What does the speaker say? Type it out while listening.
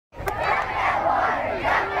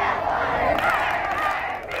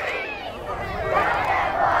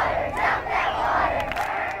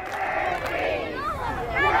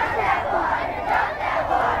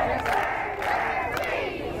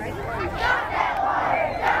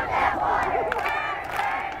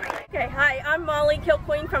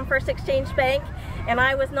First Exchange Bank, and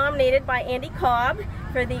I was nominated by Andy Kolb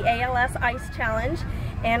for the ALS Ice Challenge,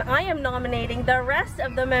 and I am nominating the rest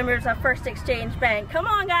of the members of First Exchange Bank. Come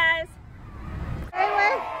on, guys!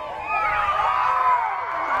 Anyway.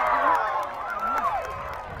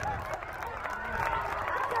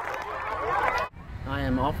 I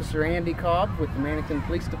am Officer Andy Kolb with the Mannington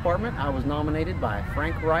Police Department. I was nominated by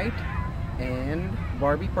Frank Wright and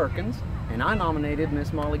Barbie Perkins, and I nominated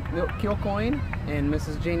Miss Molly KilCoyne and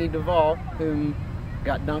Mrs. Jeannie Devaul, whom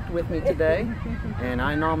got dunked with me today, and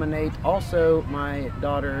I nominate also my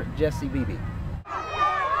daughter Jessie Beebe.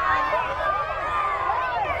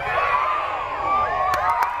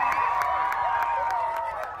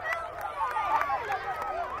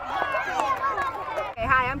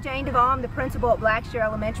 Hi, I'm Jane Devaul. I'm the principal at Blackshere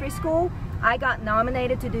Elementary School. I got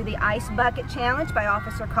nominated to do the Ice Bucket Challenge by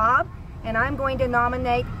Officer Kolb, and I'm going to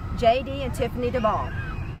nominate JD and Tiffany Devaul.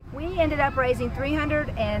 We ended up raising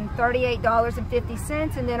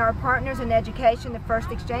 $338.50, and then our partners in education, the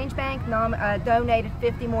First Exchange Bank, donated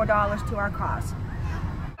 $50 more to our cause.